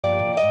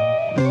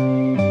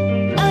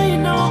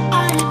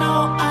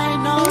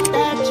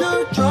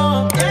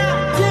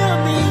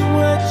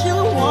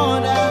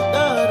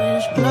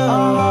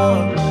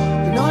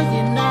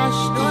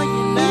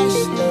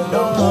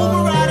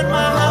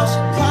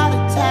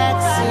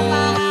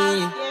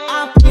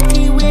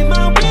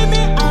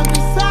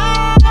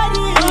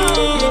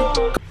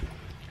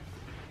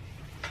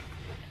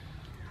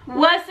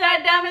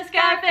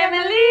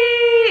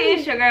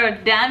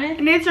girl Diamond.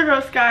 And it's your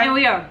girl Sky. And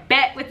we are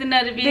back with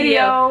another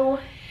video.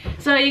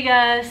 So you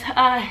guys,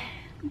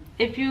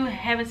 if you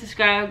haven't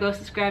subscribed, go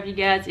subscribe, you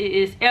guys. It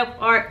is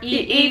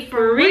FREE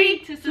free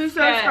to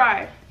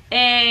subscribe.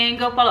 And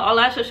go follow all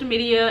our social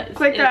media.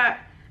 Click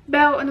that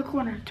bell in the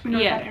corner to be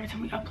notified every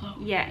time we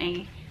upload. Yeah,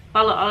 and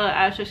follow all of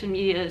our social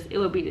medias. It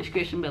will be in the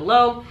description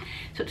below.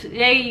 So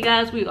today, you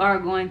guys, we are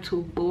going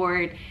to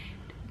board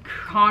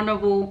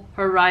Carnival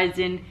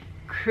Horizon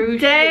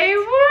cruise Day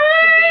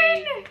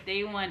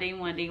one. Day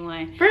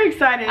one. Very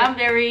excited. I'm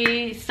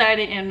very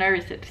excited and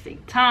nervous at the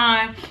same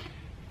time.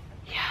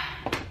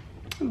 Yeah,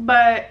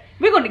 but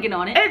we're gonna get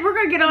on it. We're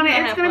gonna get on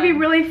it. It's gonna be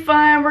really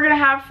fun. We're gonna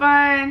have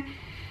fun.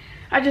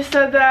 I just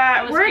said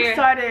that. We're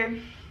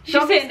excited. She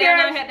sat down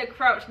and I had to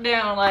crouch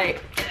down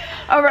like.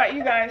 All right,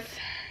 you guys.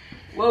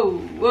 Whoa.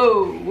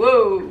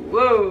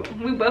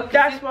 We both.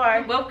 That's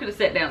why. We both could have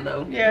sat down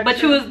though. Yeah.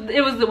 But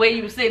it was the way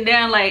you were sitting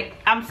down. Like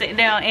I'm sitting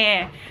down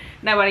and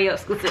nobody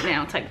else could sit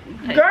down. Take.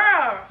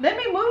 Girl, let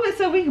me move it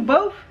so we can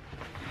both.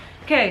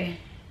 Okay.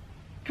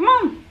 Come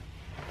on.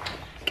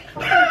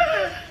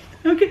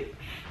 Okay.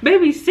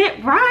 Baby,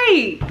 sit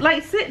right.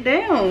 Like sit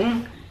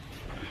down.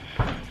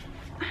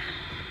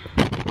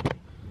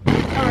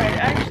 Alright,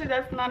 actually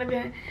that's not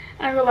even,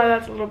 I realize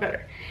that's a little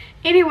better.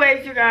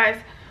 Anyways, you guys,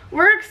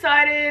 we're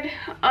excited.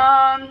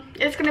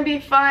 It's gonna be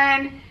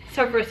fun. It's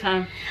her first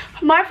time.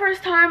 My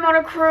first time on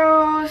a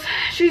cruise.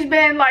 She's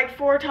been like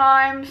 4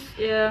 times.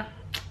 Yeah.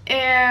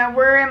 And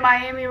we're in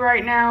Miami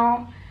right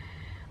now.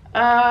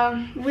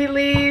 We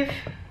leave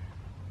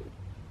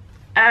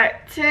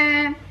at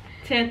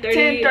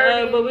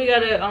 10:30. But we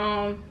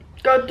gotta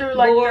go through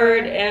like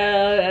board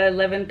at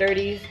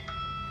 11:30.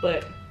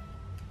 But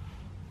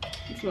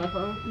it's my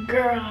phone.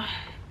 Girl.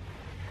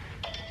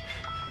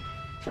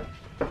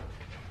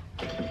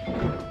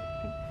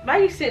 Why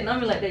are you sitting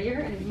on me like that? You're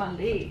hurting my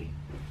leg.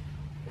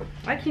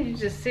 Why can't you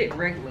just sit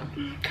regular?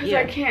 Because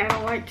I can't. I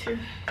don't like to.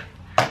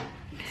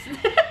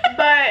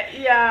 But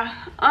yeah,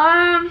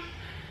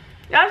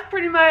 that's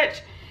pretty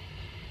much.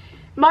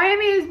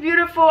 Miami is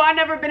beautiful. I've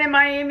never been in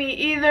Miami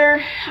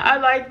either. I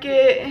like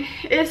it.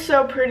 It's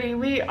so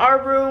pretty.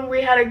 Our room,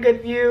 we had a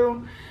good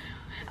view.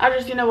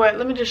 You know what?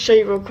 Let me just show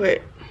you real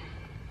quick.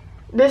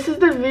 This is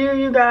the view,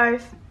 you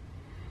guys.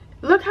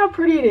 Look how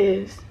pretty it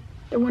is.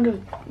 The window's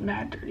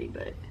mad dirty,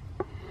 but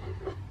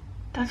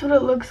that's what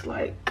it looks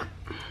like.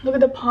 Look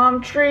at the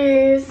palm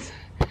trees.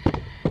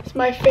 It's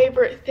my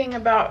favorite thing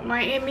about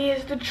Miami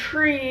is the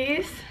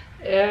trees.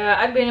 Yeah,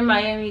 I've been in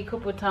Miami a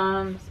couple of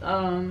times.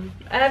 I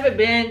haven't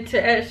been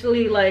to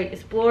actually like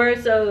explore,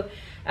 so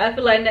I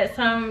feel like next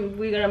time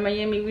we go to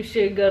Miami, we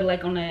should go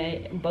like on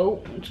a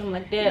boat or something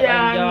like that.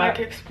 Yeah, and like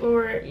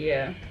explore it.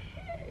 Yeah.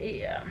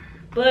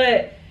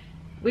 But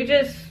we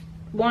just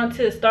want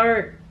to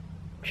start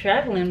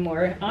traveling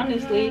more,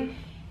 honestly.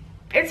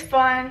 It's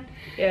fun.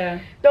 Yeah.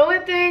 The only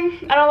thing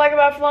I don't like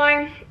about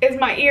flying is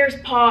my ears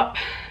pop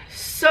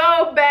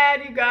so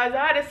bad, you guys.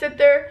 I had to sit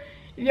there,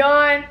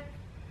 yawn.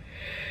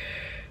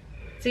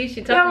 See,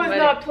 she talking that was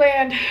about not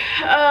planned.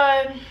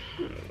 I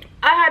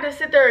had to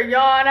sit there and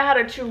yawn. I had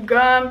to chew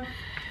gum.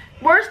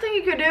 Worst thing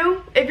you could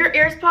do, if your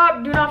ears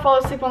pop, do not fall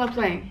asleep on the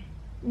plane.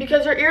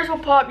 Because your ears will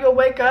pop, you'll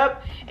wake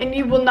up, and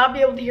you will not be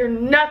able to hear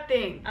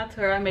nothing. I told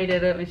her I made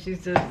it up, and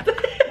she's just...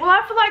 Well,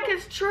 I feel like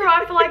it's true.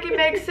 I feel like it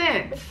makes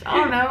sense. I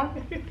don't know.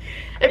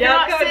 If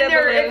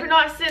you're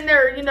not sitting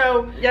there, you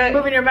know,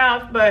 moving your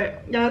mouth,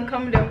 but... Y'all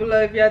comment down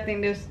below if y'all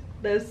think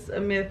that's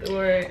a myth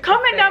or...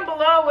 Comment down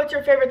below what's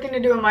your favorite thing to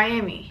do in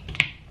Miami.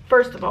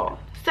 First of all.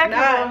 Second of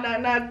all,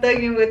 not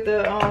thugging with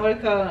the what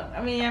it called.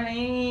 I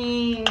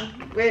mean,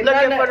 wait,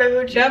 looking for the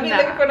hoochie. Don't be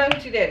looking for the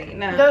hoochie daddy.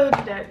 No. The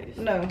hoochie daddies.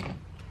 No.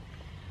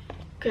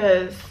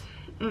 Cause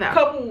no.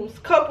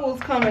 Couples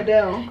comment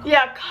down.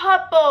 Yeah,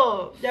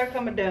 couples. Y'all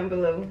comment down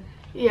below.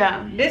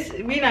 Yeah.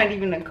 We not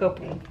even a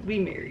couple. We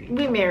married.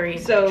 We married.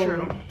 So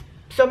true.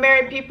 So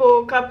married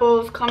people,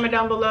 couples, comment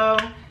down below.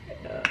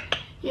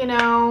 You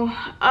know,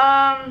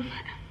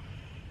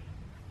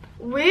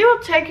 we will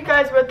take you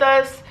guys with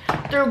us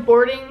through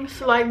boarding,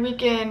 so like we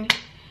can,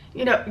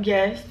 you know,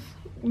 yes,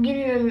 she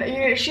need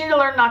to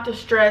learn not to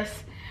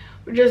stress.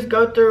 We just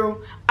go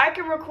through. I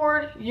can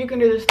record, you can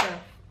do the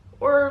stuff,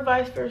 or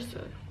vice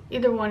versa.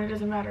 Either one, it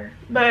doesn't matter.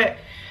 But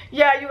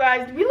yeah, you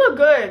guys, we look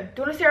good.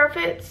 Do you want to see our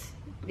fits?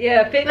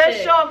 Yeah, fit check.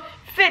 Let's show them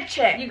fit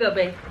check. You go,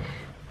 babe.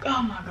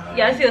 Oh my god.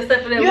 Yeah, I see the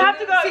stuff in there. You have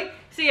to go.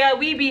 See,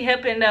 we be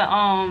helping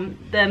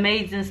the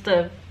maids and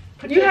stuff.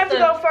 You have to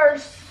go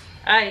first.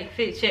 Alright,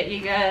 fit check,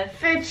 you guys.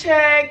 Fit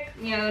check.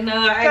 You know,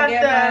 I got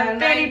my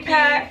fanny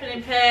pack.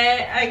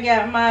 I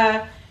got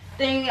my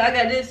thing. I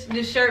got this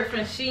shirt from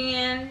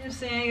Shein. You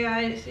saying,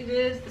 guys, see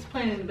this? It's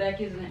plain in the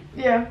back, isn't it?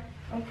 Yeah.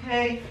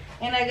 Okay.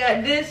 And I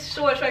got this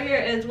shorts right here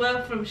as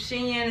well from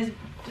Shein. It's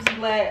just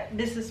black.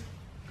 This is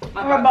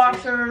my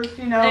boxers.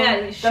 You know. I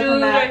got these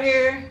shoes right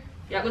here.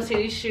 Y'all gonna see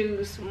these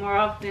shoes more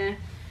often.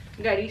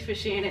 I got these for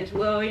Shein as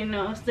well. You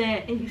know what I'm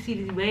saying? And you see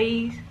these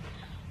waves.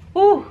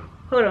 Ooh,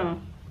 hold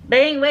on.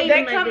 They ain't waiting.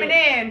 They coming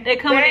in. They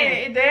coming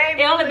in.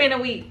 It only been a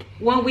week.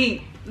 1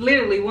 week.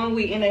 literally 1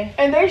 week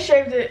and they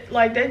shaved it,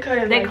 like they cut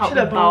it they like, caught to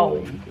the the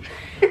bone.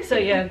 So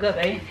yeah, good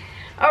babe.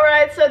 All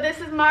right, so this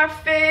is my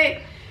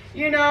fit.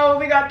 You know,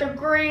 we got the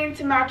green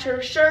to match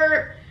her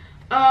shirt.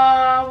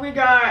 We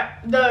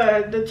got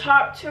the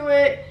top to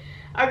it.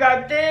 I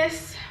got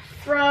this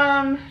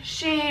from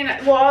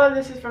Shein. Well, all of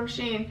this is from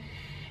Shein.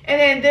 And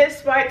then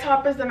this white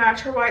top is to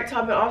match her white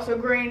top, but also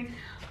green.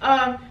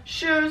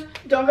 Shoes,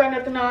 don't got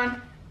nothing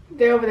on.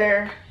 They're over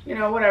there, you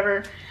know,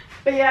 whatever.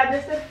 But yeah,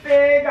 this is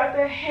fit. Got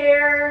the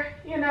hair,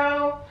 you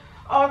know,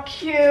 all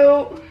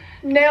cute.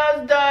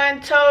 Nails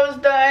done, toes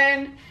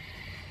done.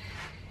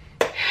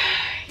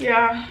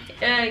 Yeah.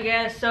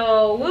 Yeah,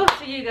 so we'll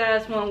see you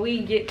guys when we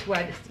get to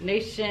our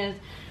destinations.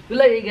 We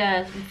love you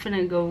guys. We're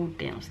finna go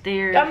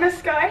downstairs. Diamond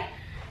Sky.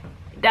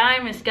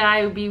 Diamond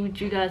Sky will be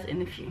with you guys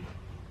in a few.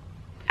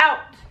 Out.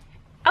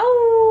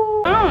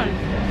 Oh, on.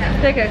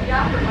 Okay.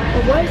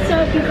 What's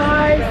up, you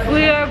guys?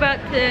 We are about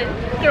to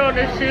throw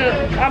the ship.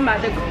 I'm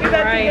about to We're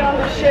about to get on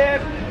the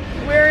ship.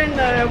 We're in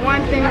the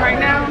one thing right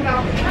now,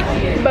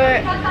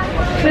 but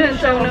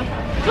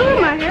look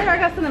at my hair. I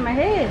got something in my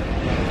head.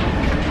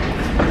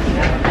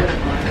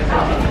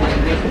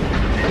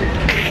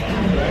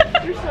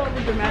 You're so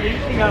dramatic. You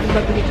think I'm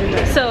about to get your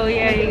neck. So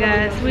yeah, you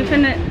guys, we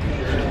finna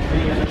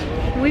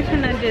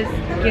just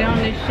get on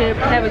this ship,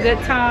 have a good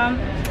time,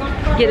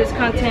 get this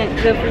content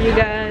good for you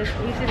guys.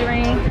 You see the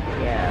rain?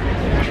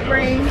 Yeah.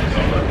 Rain.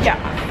 Yeah.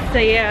 So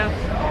yeah,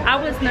 I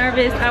was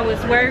nervous, I was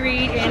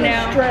worried, and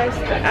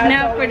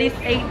now for these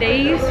 8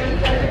 days,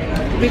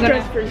 we're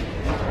gonna stress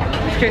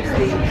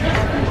free.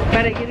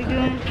 Better get it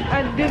going.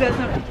 I do got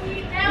something.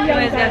 Yeah,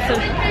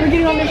 we're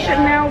getting on the ship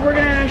now. We're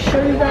gonna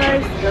show you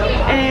guys,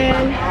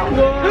 and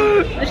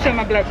we'll let's show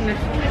my blackness.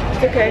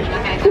 It's okay.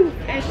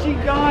 And she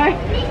gone.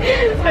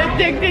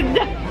 Addicted.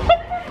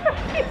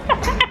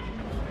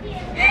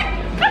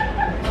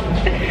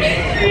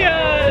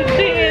 Yo,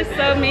 she is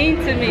so mean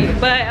to me.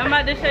 But I'm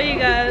about to show you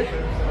guys.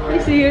 You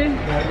see her?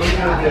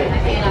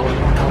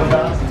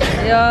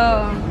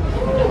 Yo,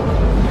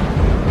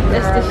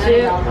 that's the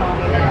ship.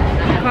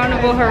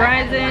 Carnival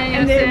Horizon.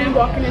 And then we're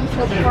walking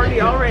into a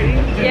party already.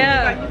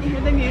 Yeah. You can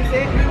hear the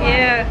music.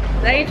 Yeah.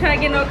 They ain't trying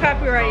to get no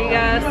copyright, you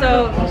guys.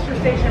 So. Booster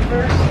station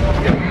first.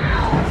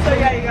 So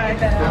yeah, you guys.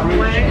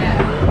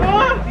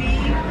 Oh.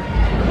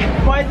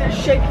 Why is it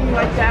shaking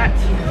like that?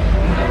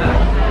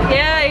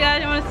 Yeah, you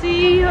guys want to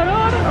see?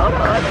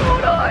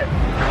 Hold on.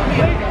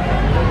 Wait.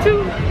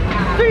 2,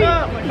 3.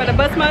 About to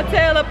bust my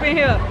tail up in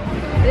here.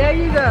 There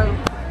you go.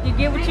 You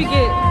get what you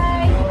get.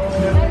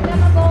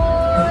 Welcome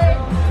aboard.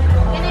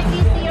 Can I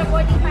please see your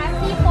boarding pass?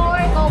 C4,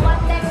 go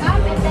 1 deck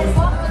up and then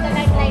walk to the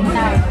light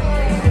down.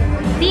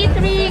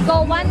 C3, go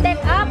 1 deck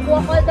up,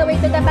 walk all the way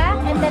to the back,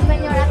 and then when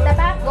you're at the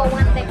back, go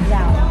 1 deck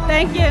down.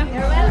 Thank you.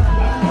 You're welcome.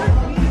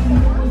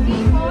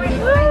 C4 is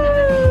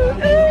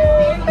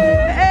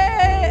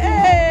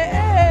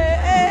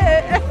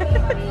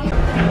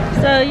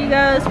So you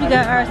guys, we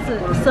got our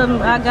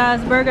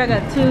guys' burger. I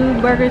got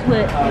 2 burgers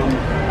with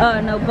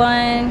no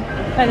bun.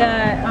 I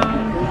got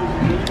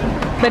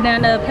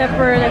banana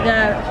pepper. I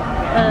got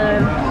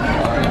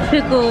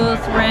pickles,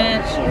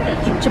 ranch,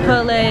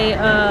 chipotle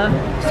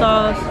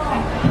sauce.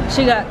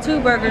 She got 2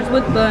 burgers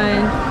with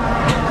bun.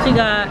 She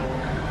got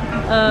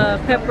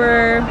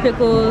pepper,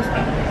 pickles,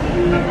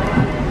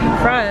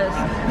 fries.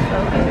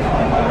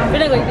 We're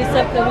not gonna do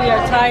stuff because we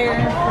are tired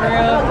for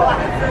real.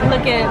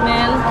 Look at it,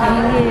 man.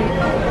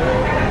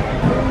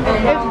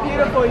 It's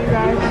beautiful, you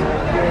guys.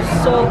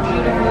 So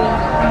beautiful.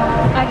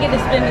 I get to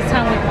spend this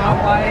time with my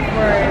wife.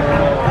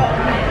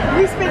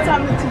 We spend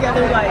time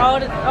together like all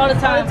the time. All the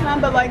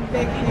time, but like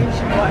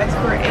vacation wise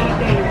for 8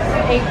 days.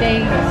 8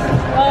 days.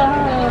 Oh.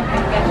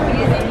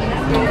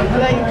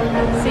 Like,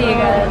 see you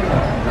guys.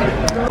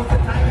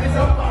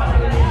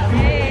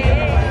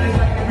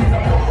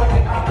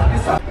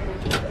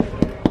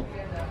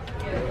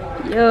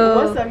 Yo.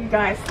 What's up, you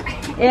guys?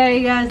 Yeah,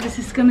 you guys, this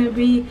is gonna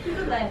be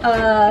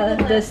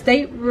the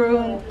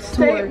stateroom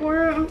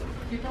tour.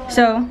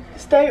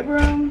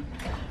 Stateroom.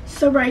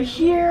 So right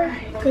here,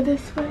 go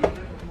this way.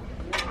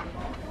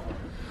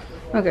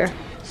 Okay.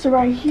 So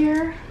right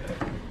here,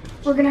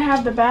 we're gonna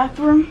have the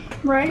bathroom,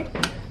 right?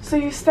 So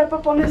you step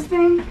up on this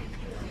thing,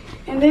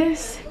 and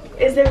this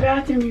is their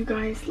bathroom, you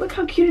guys. Look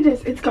how cute it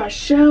is. It's got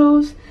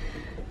shelves.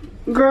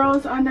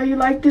 Girls, I know you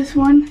like this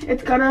one.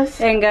 It's got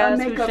us and guys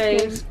a makeup who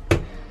shaves. thing.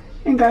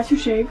 And guys who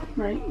shave,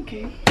 right?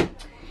 Okay.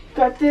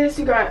 Got this.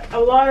 You got a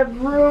lot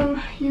of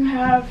room. You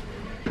have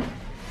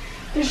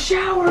the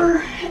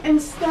shower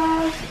and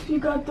stuff. You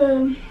got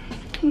the,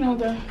 you know,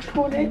 the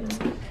toilet.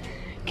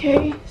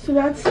 Okay, so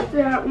that's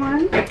that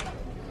one.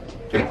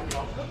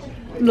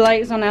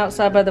 Lights on the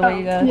outside, by the way,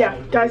 you guys. Yeah,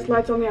 guys,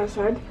 lights on the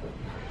outside.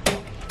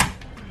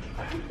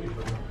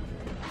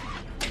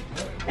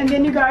 And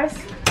then you guys,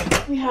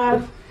 we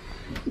have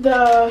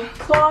the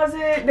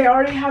closet. They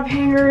already have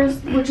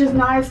hangers, which is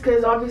nice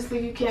because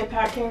obviously you can't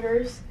pack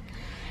hangers.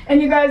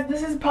 And you guys,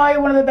 this is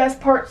probably one of the best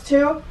parts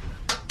too.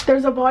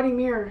 There's a body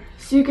mirror,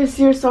 so you can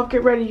see yourself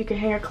get ready. You can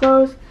hang your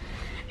clothes.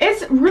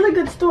 It's really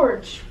good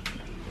storage.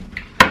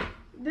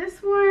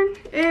 this one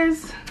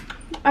is,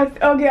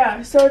 oh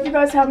yeah, so if you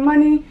guys have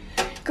money, you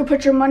can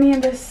put your money in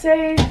the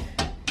safe.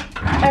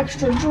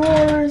 Extra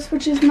drawers,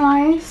 which is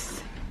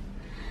nice.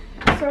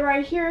 So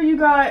right here you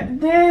got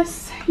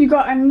this. You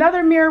got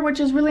another mirror, which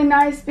is really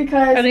nice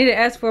because I need to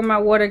ask for my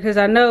water because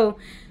I know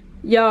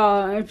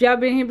y'all, if y'all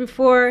been here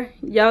before,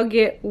 y'all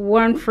get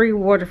 1 free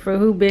water for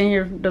who been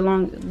here the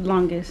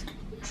longest.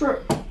 True.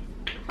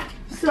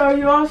 So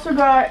you also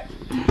got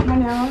my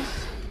nails.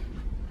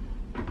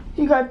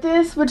 You got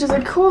this, which is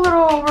a cool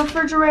little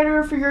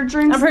refrigerator for your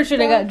drinks. I'm pretty sure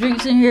they got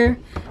drinks in here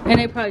and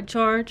they probably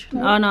charge.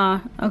 No. Oh no,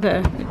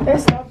 okay. They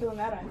stopped doing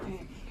that, I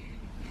think.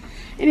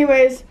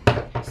 Anyways,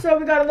 so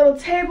we got a little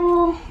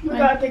table. We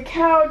got the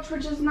couch,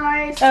 which is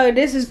nice. Oh,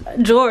 this is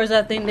drawers,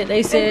 I think that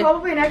they said. And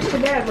probably an extra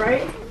bed,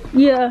 right?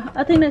 Yeah,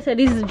 I think they said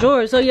these are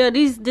drawers. So yeah,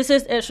 this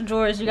is extra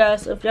drawers, you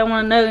guys. So if y'all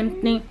want to know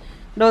anything,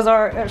 those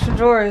are extra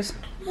drawers.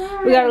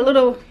 Right. We got a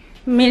little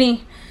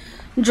mini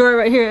drawer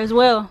right here as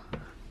well.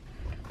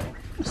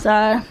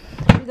 So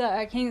we got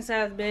our king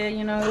size bed,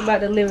 you know, we're about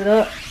to live it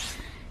up.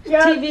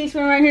 Yep. TV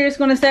screen right here, it's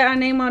gonna say our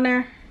name on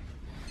there.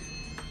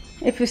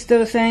 If it's still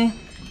the same.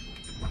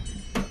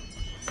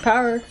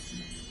 Power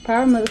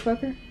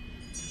motherfucker.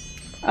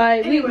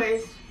 Alright,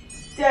 anyways,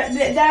 that's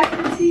the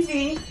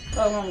TV.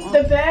 Oh,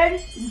 the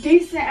bed,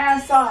 decent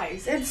ass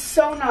size. It's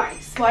so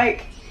nice.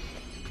 Like,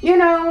 you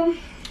know,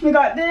 we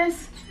got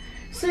this.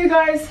 So you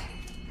guys,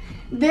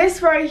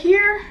 this right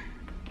here.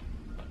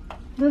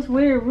 That's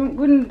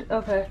weird.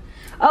 Okay.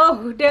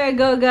 Oh, there you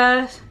go,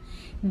 guys.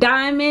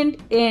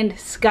 Diamond and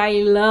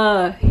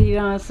Skyla. You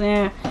know what I'm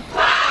saying?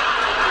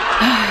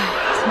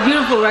 It's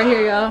beautiful right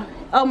here, y'all.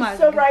 Oh my.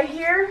 So right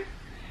here,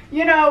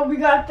 you know, we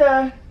got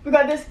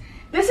this.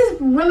 This is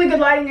really good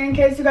lighting in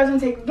case you guys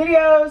want to take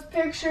videos,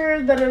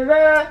 pictures,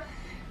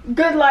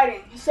 Good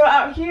lighting. So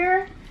out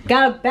here,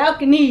 got a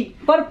balcony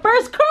for the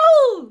first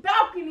cruise.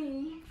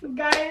 Balcony,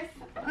 guys.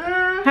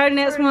 Her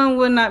next one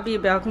will not be a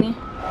balcony,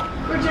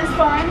 which is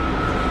fine.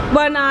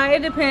 But nah,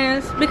 it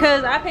depends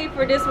because I paid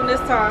for this one this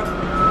time.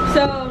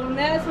 So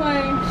next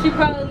one, we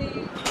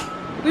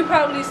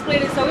probably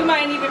split it. So we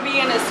might even be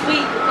in a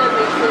suite because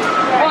it's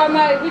right.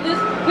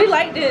 Or we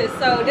like this.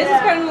 So this is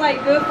kind of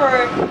like good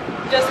for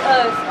just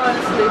us,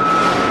 honestly.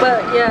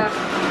 But yeah.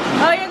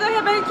 Oh yeah, go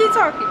ahead, baby, keep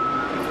talking.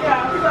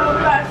 Yeah. So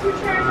we got 2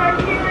 chairs right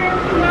here.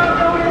 You know,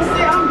 don't want to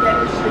sit. I'm dead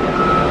as shit.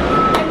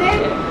 And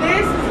then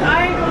this,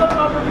 I ain't gonna look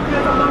over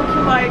because I'm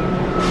looking like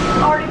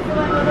already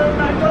feeling a little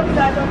bit. Go to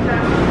that, don't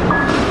down.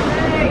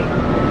 Hey,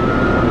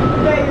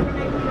 you're making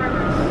me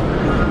nervous.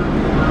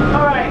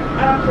 Alright, I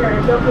don't care.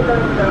 Don't put that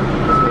in the window.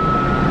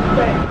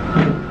 Wait.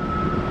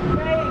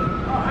 Wait.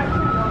 Oh, I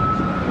can't watch.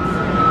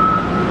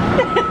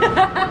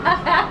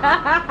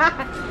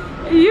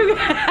 You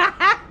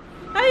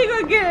how you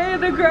gonna get in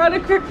the crowd?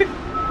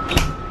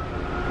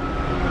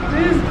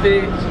 This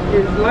bitch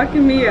is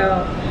locking me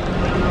out.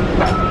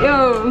 Yo.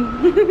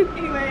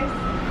 Anyways.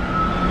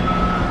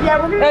 Yeah,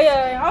 we're gonna. Oh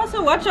yeah,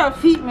 also watch your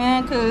feet,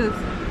 man, cause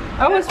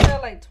I almost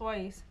fell like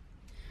twice.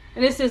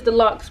 And this is the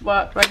lock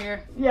spot right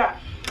here. Yeah.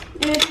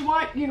 And if you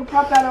want, you can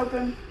prop that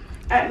open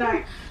at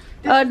night.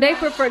 They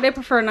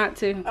prefer not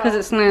to, cause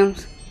it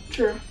slams.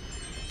 True.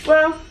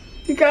 Well,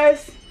 you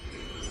guys,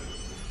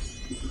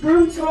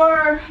 room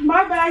tour.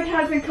 My bag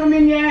hasn't come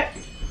in yet.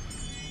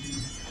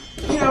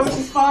 You know, which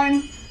is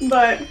fine,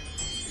 but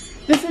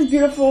this is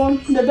beautiful.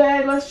 The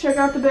bed, let's check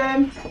out the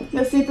bed.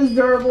 Let's see if it's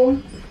durable.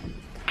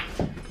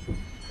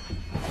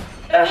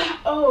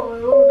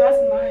 Oh, that's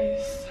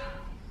nice.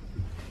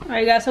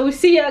 Alright guys, so we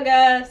see y'all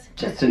guys.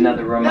 Just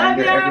another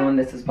reminder, everyone,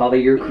 this is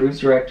Polly, your cruise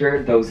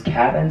director. Those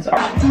cabins are...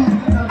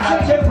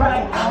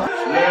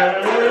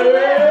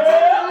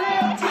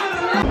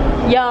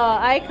 Y'all,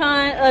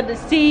 Icon of the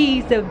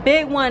Seas, the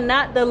big one,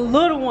 not the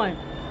little one.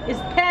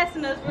 It's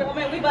passing us. I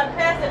mean, we about to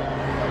pass it.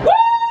 Woo!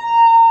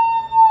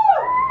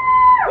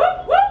 Woo,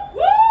 woo,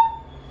 woo!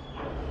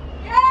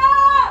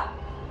 Yeah!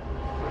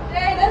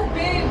 Dang, that's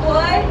big,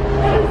 boy.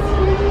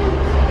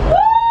 Woo!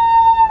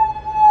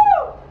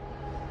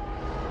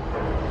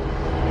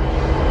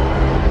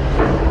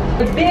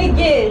 The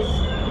biggest.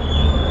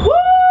 Woo!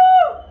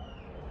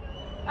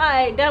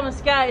 Alright, Diamond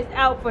Sky is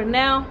out for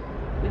now.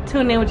 We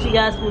tune in with you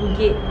guys when we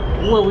get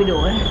what we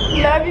doing.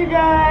 Love you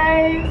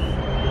guys.